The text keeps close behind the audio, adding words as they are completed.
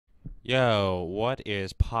Yo, what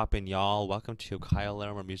is poppin', y'all? Welcome to Kyle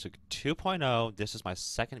Lerner Music 2.0. This is my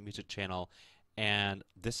second music channel, and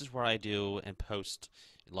this is where I do and post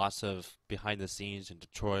lots of behind the scenes and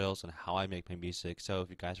tutorials on how I make my music. So if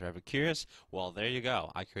you guys are ever curious, well, there you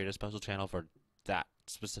go. I created a special channel for that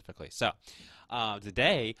specifically. So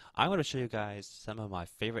today I'm going to show you guys some of my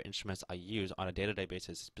favorite instruments I use on a day-to-day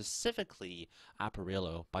basis, specifically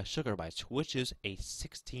Aparillo by Sugar Bytes, which is a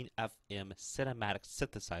 16 FM cinematic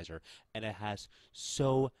synthesizer, and it has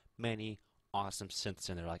so many awesome synths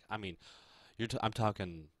in there. Like, I mean, I'm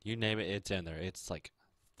talking, you name it, it's in there. It's like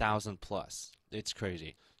 1,000 plus. It's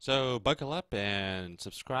crazy. So buckle up and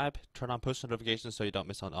subscribe. Turn on post notifications so you don't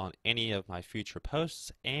miss out on any of my future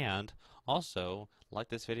posts. And also like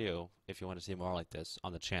this video if you want to see more like this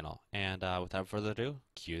on the channel. And without further ado,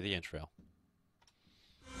 cue the intro.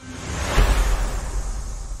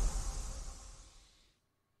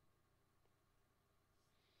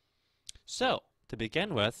 So to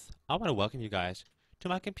begin with, I want to welcome you guys to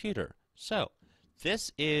my computer. So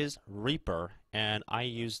this is Reaper, and I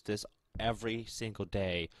use this every single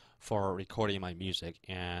day for recording my music,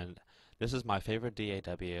 and this is my favorite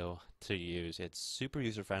DAW to use. It's super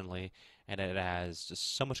user friendly, and it has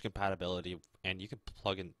just so much compatibility, and you can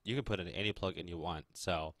put in any plugin you want.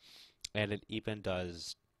 So, and it even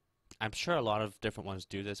does, I'm sure a lot of different ones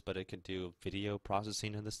do this, but it can do video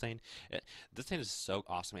processing in this thing. This thing is so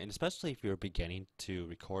awesome, and especially if you're beginning to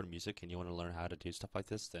record music and you want to learn how to do stuff like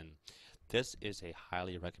this, then this is a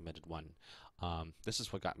highly recommended one. This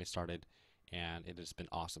is what got me started, and it has been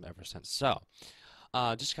awesome ever since. So,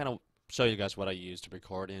 just kind of show you guys what I use to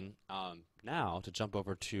record in. Now, to jump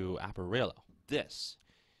over to Aparillo. This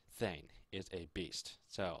thing is a beast.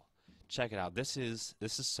 So, check it out. This is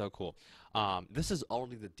so cool. This is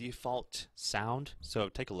already the default sound, so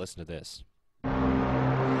take a listen to this.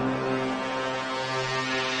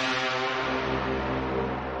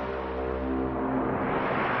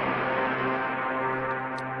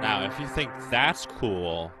 Now, if you think that's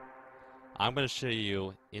cool, I'm going to show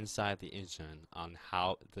you inside the engine on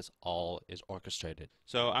how this all is orchestrated.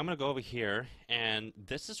 So I'm going to go over here, and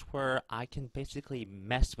this is where I can basically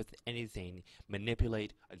mess with anything,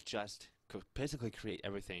 manipulate, adjust, basically create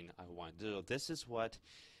everything I want. So this is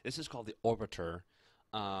called the orbiter.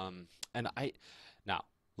 Now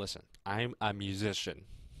listen, I'm a musician.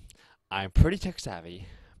 I'm pretty tech savvy,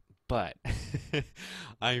 but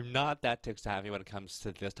I'm not that tech savvy when it comes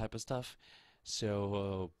to this type of stuff.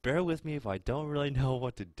 So bear with me if I don't really know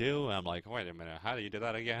what to do. I'm like, wait a minute, how do you do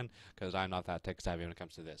that again? Because I'm not that tech savvy when it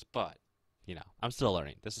comes to this. But you know, I'm still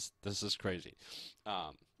learning. This is crazy.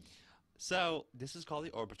 So this is called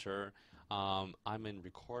the orbiter. I'm in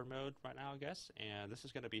record mode right now, I guess, and this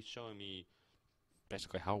is going to be showing me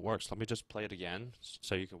basically how it works. Let me just play it again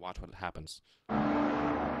so you can watch what happens.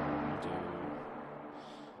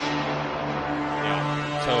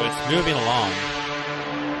 Yeah, so it's moving along.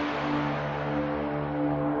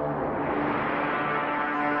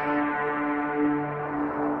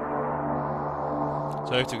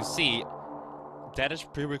 So as you can see, that is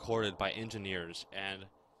pre-recorded by engineers, and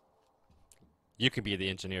you can be the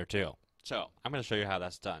engineer too. So I'm going to show you how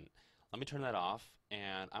that's done. Let me turn that off,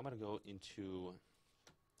 and I'm going to go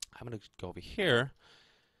over here.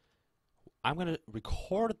 I'm going to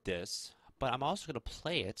record this, but I'm also going to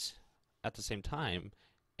play it at the same time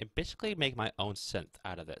and basically make my own synth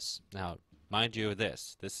out of this. Now, mind you,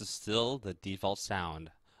 this is still the default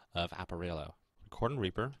sound of Aparillo. Record in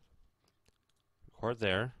Reaper. Record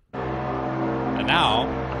there. And now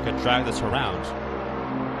I can drag this around.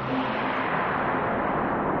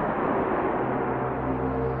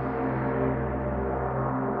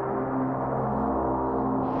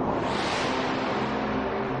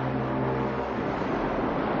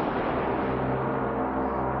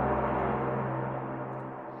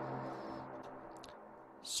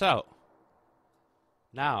 So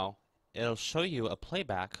now it'll show you a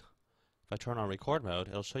playback. If I turn on record mode,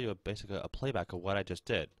 it'll show you basically a playback of what I just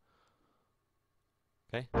did.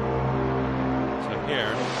 Okay? So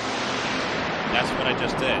here, that's what I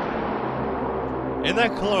just did. Isn't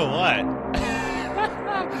that cool or what?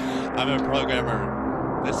 I'm a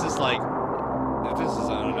programmer. This is on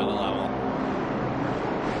another level.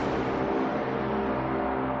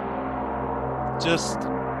 Just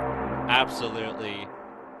absolutely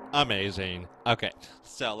amazing. Okay,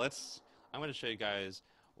 so I'm going to show you guys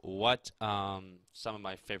what some of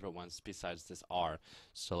my favorite ones besides this are.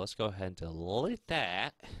 So let's go ahead and delete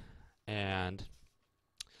that, and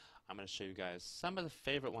I'm going to show you guys some of the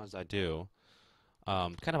favorite ones I do,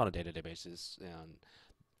 kind of on a day-to-day basis. And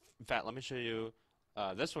in fact, let me show you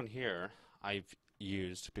this one here. I've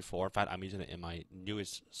used before. In fact, I'm using it in my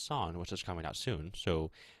newest song, which is coming out soon.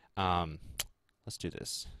 So let's do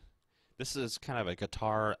this. This is kind of a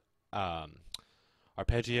guitar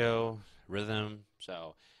arpeggio rhythm.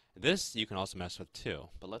 So this you can also mess with too.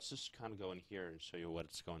 But let's just kind of go in here and show you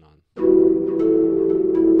what's going on.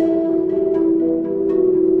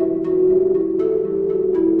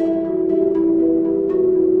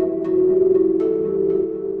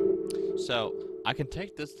 So I can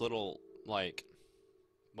take this little, like,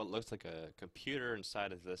 what looks like a computer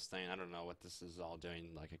inside of this thing. I don't know what this is all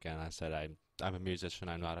doing. Like, again, I said I'm a musician.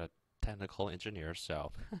 I'm not a technical engineer.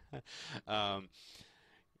 So,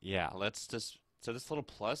 yeah, let's just. So this little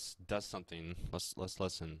plus does something. Let's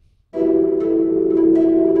listen.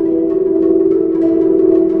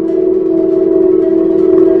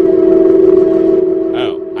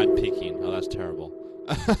 Oh, I'm peaking. Oh, that's terrible.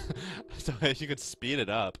 So you could speed it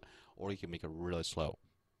up, or you can make it really slow.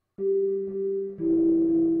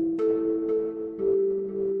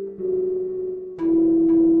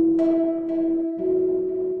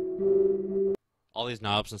 All these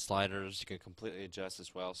knobs and sliders you can completely adjust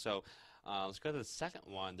as well. So let's go to the second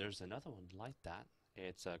one. There's another one like that.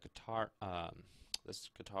 It's a guitar, this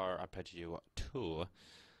guitar arpeggio 2.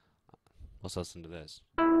 Let's listen to this.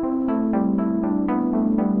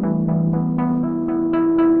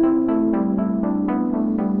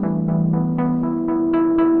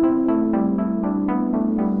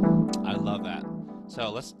 I love that.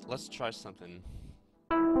 So let's try something.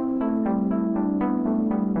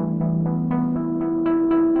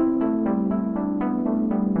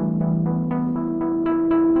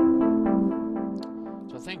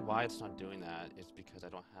 So I think why it's not doing that is because I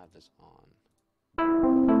don't have this on.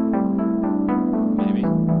 Maybe.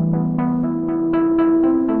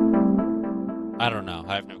 I don't know.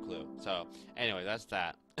 I have no clue. So anyway, that's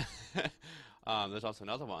that. There's also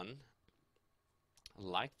another one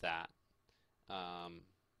like that. So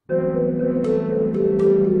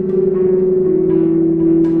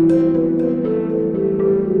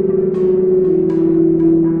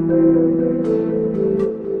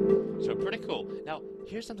pretty cool. Now,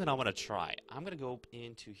 here's something I want to try. I'm going to go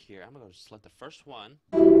into here. I'm going to select the first one.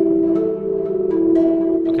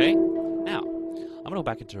 Okay. Now, I'm going to go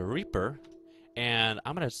back into Reaper, and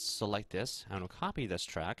I'm going to select this. I'm going to copy this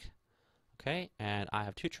track. Okay, and I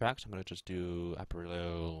have 2 tracks. I'm going to just do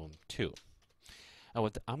Aparillo 2. And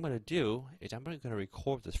what I'm going to do is I'm going to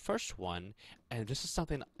record this first one, and this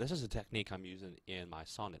is a technique I'm using in my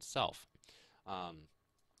song itself.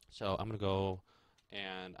 So I'm going to go,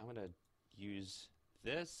 and I'm going to use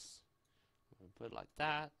this. I'm going to put it like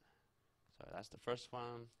that. So that's the first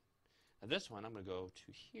one. And this one, I'm going to go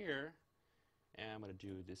to here, and I'm going to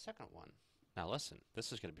do the second one. Now listen,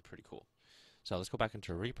 this is going to be pretty cool. So let's go back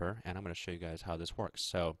into Reaper, and I'm going to show you guys how this works.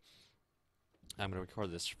 So I'm going to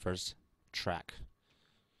record this first track.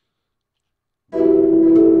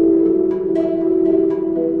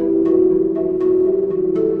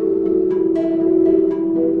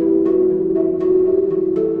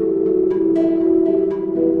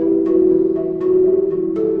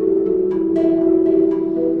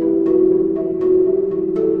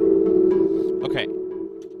 Okay,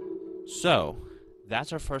 so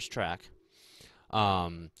that's our first track.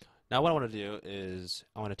 Now what I want to do is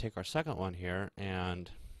I want to take our second one here, and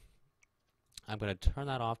I'm going to turn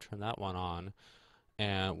that off, turn that one on,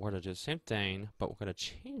 and we're going to do the same thing, but we're going to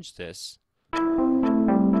change this.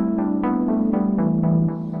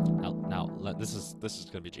 Now this is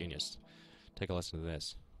going to be genius. Take a listen to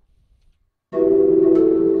this. I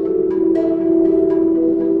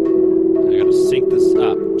got to sync this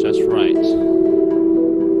up just right.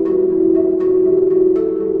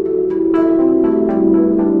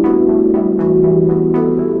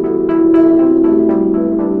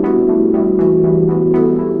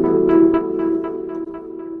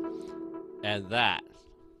 And that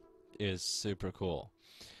is super cool.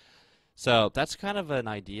 So that's kind of an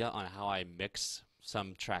idea on how I mix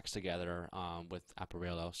some tracks together with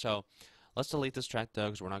Aparillo. So let's delete this track though,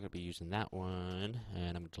 because we're not going to be using that one.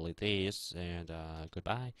 And I'm going to delete these, and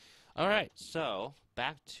goodbye. Alright, so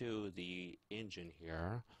back to the engine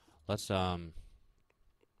here. Let's let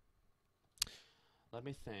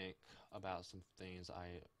me think about some things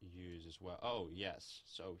I use as well. Oh yes,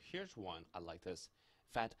 so here's one. I like this.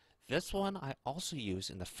 In fact, this one I also use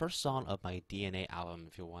in the first song of my DNA album.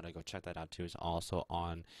 If you want to go check that out too, it's also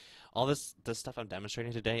on all this stuff I'm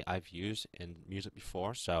demonstrating today. I've used in music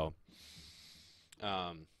before, so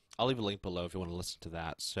I'll leave a link below if you want to listen to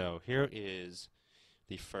that. So here is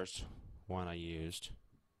the first one I used.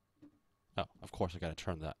 Oh, of course I got to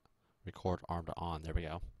turn that record arm to on. There we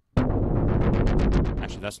go.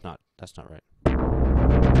 Actually, that's not right.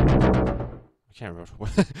 I can't remember.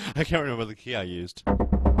 I can't remember the key I used.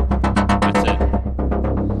 That's it.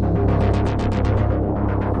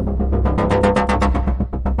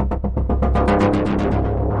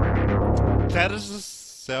 That is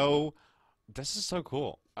just so. This is so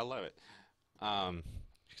cool. I love it.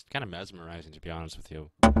 It's kind of mesmerizing, to be honest with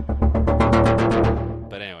you.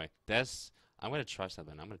 But anyway, this. I'm gonna try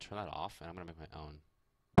something. I'm gonna turn that off, and I'm gonna make my own.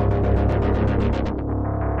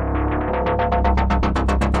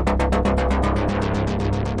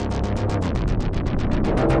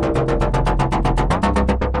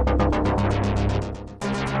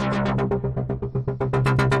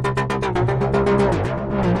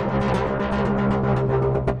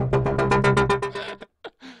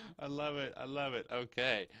 I love it. I love it.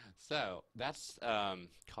 Okay, so that's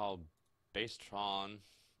called Basstron.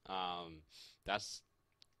 That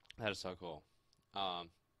is so cool. Um,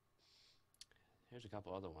 Here's a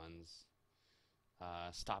couple other ones.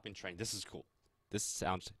 Stopping train. This is cool. This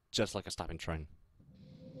sounds just like a stopping train.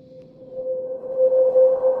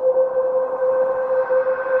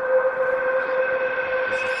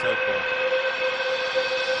 This is so cool.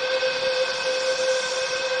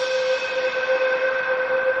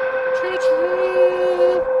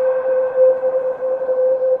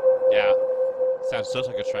 Yeah, sounds just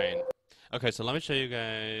like a train. Okay, so let me show you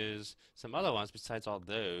guys some other ones besides all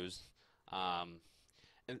those. Um,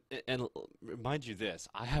 and remind you this,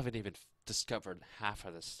 I haven't even discovered half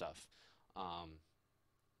of this stuff. Um,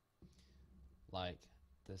 like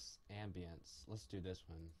this ambience. Let's do this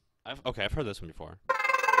one. I've heard this one before.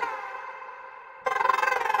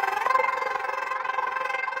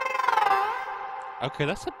 Okay,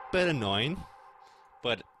 that's a bit annoying,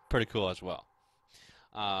 but pretty cool as well.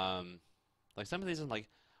 Like some of these, I'm like,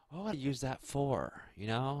 what would I use that for? You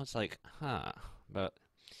know, it's like, huh. But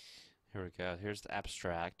here we go. Here's the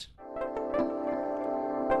abstract.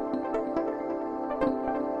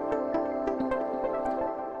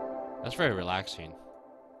 That's very relaxing.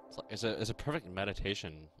 It's a perfect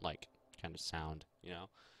meditation like kind of sound, you know.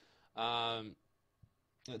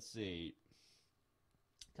 Let's see.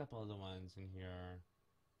 A couple other ones in here.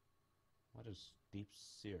 What is deep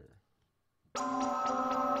sear?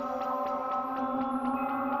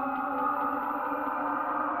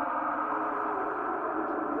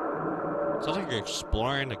 Sounds like you're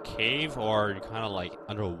exploring a cave or you're kind of like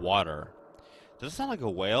underwater. Does it sound like a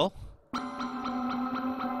whale?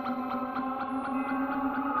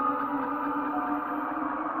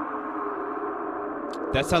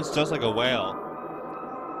 That sounds just like a whale.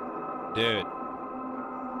 Dude.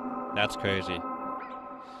 That's crazy.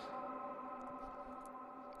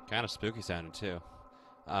 Kind of spooky sounding too.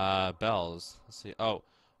 Bells. Let's see. Oh,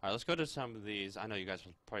 alright, let's go to some of these. I know you guys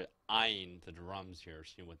are probably eyeing the drums here,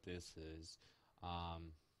 seeing what this is. Your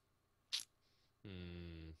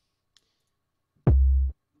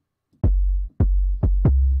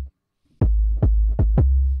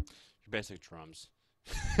basic drums.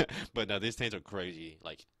 But no, these things are crazy.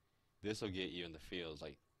 Like, this will get you in the fields,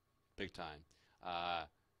 like, big time.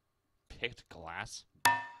 Picked glass.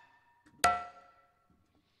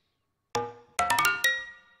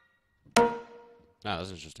 Ah,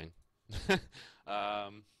 that's interesting.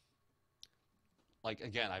 Like,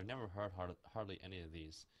 again, I've never heard hardly any of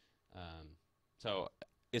these. So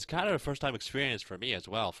it's kind of a first time experience for me as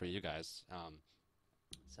well, for you guys.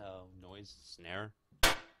 So noise, snare.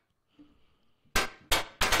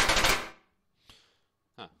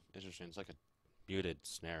 Huh, interesting. It's like a muted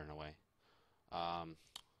snare in a way.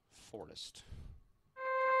 Forest.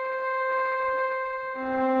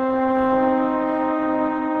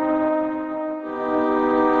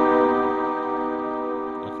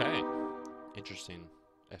 Okay, interesting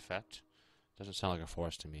effect. Doesn't sound like a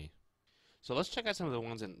forest to me. So let's check out some of the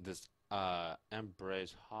ones in this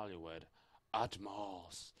Embrace Hollywood.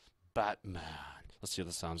 Atmos. Batman. Let's see what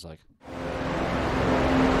this sounds like.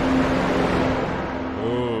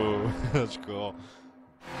 Ooh, that's cool.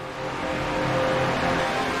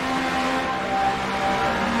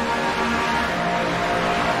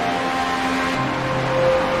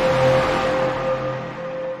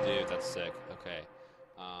 Dude, that's sick. Okay.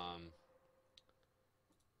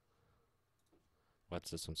 What's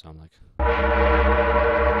this one sound like?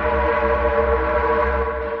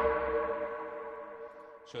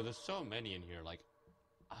 So there's so many in here, like,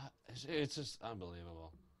 it's just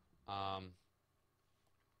unbelievable.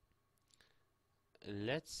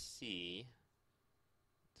 Let's see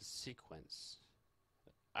the sequence.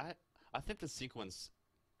 I think the sequence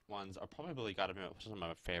ones are probably gotta be some of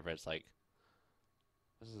my favorites. Like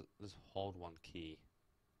this hold one key.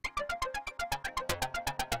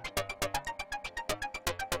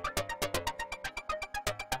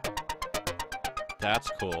 That's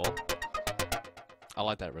cool. I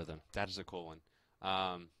like that rhythm. That is a cool one.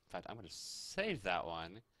 In fact, I'm going to save that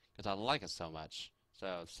one because I like it so much.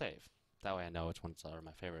 So save. That way I know which ones are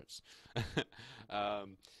my favorites.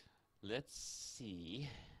 Let's see.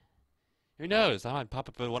 Who knows? I might pop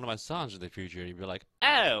up in one of my songs in the future and you'd be like,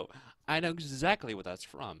 oh, I know exactly what that's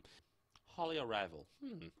from. Holly Arrival.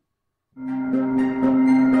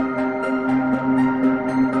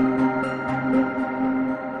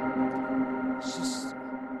 It's just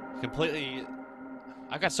completely...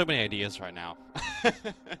 I got so many ideas right now.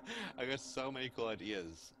 I got so many cool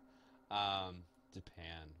ideas.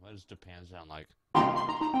 Japan. What does Japan sound like?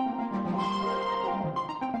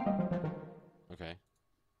 Okay.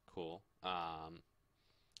 Cool.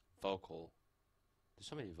 Vocal. There's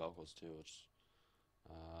so many vocals too. It's,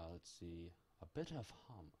 let's see. A bit of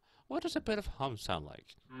hum. What does a bit of hum sound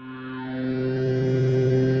like?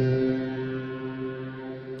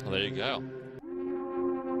 Well, there you go.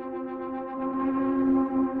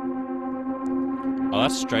 Oh,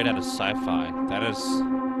 that's straight out of sci-fi. That is...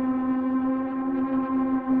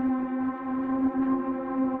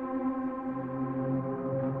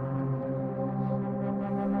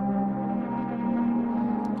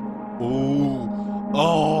 Ooh.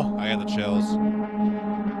 Oh, I got the chills.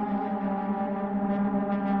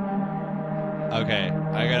 Okay,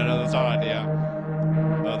 I got another song idea.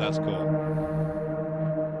 Oh, that's cool.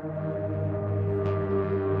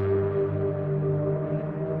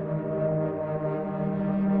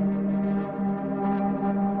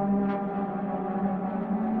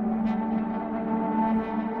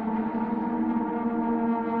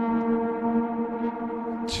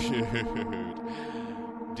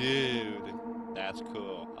 Dude, that's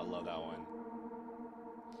cool. I love that one.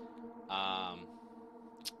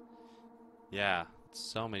 Yeah,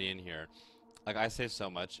 so many in here. Like, I say so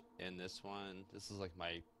much in this one. This is like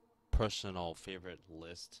my personal favorite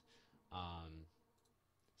list.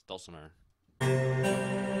 It's Dulcimer.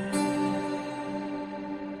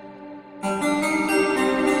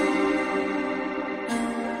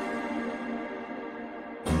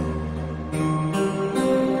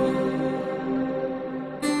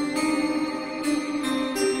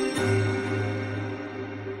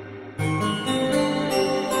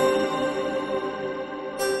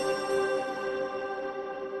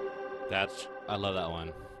 I love that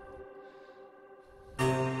one.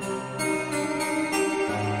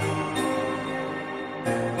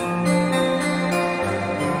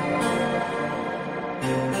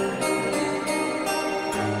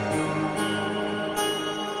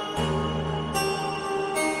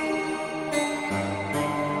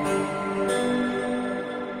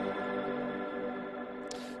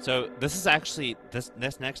 So this is actually, this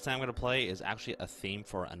next time I'm going to play is actually a theme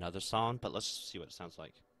for another song, but let's see what it sounds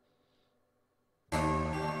like.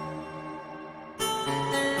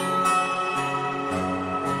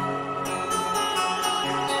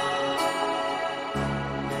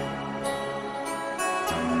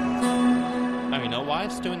 You know why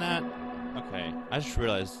it's doing that? Okay, I just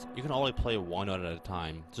realized you can only play one note at a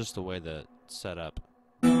time, just the way that it's set up.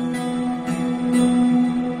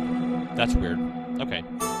 That's weird. Okay.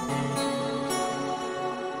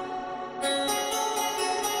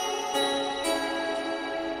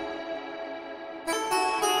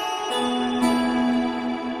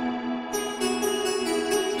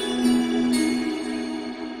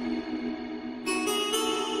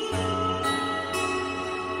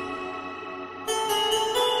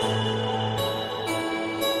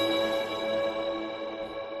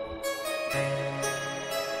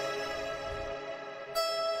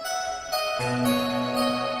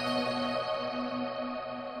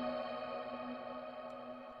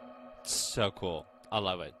 So cool. I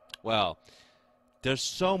love it. Well, there's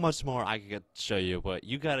so much more I could show you, but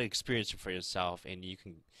you gotta experience it for yourself, and you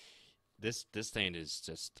can. This thing is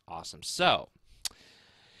just awesome. So,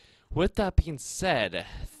 with that being said,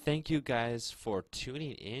 thank you guys for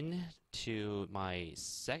tuning in to my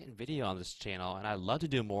second video on this channel, and I'd love to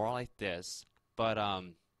do more like this. But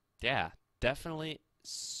yeah, definitely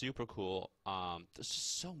super cool. There's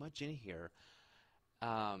just so much in here.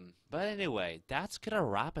 But anyway, that's gonna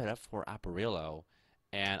wrap it up for Aparillo,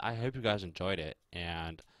 and I hope you guys enjoyed it.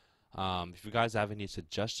 And if you guys have any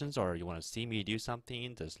suggestions or you want to see me do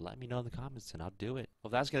something, just let me know in the comments and I'll do it. Well,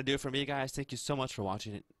 that's gonna do it for me, guys. Thank you so much for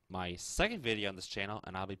watching my second video on this channel,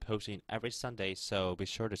 and I'll be posting every Sunday, so be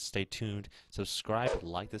sure to stay tuned, subscribe,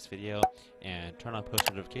 like this video, and turn on post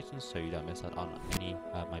notifications so you don't miss out on any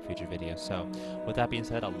of my future videos. So with that being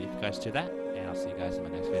said, I'll leave you guys to that, and I'll see you guys in my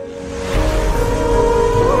next video.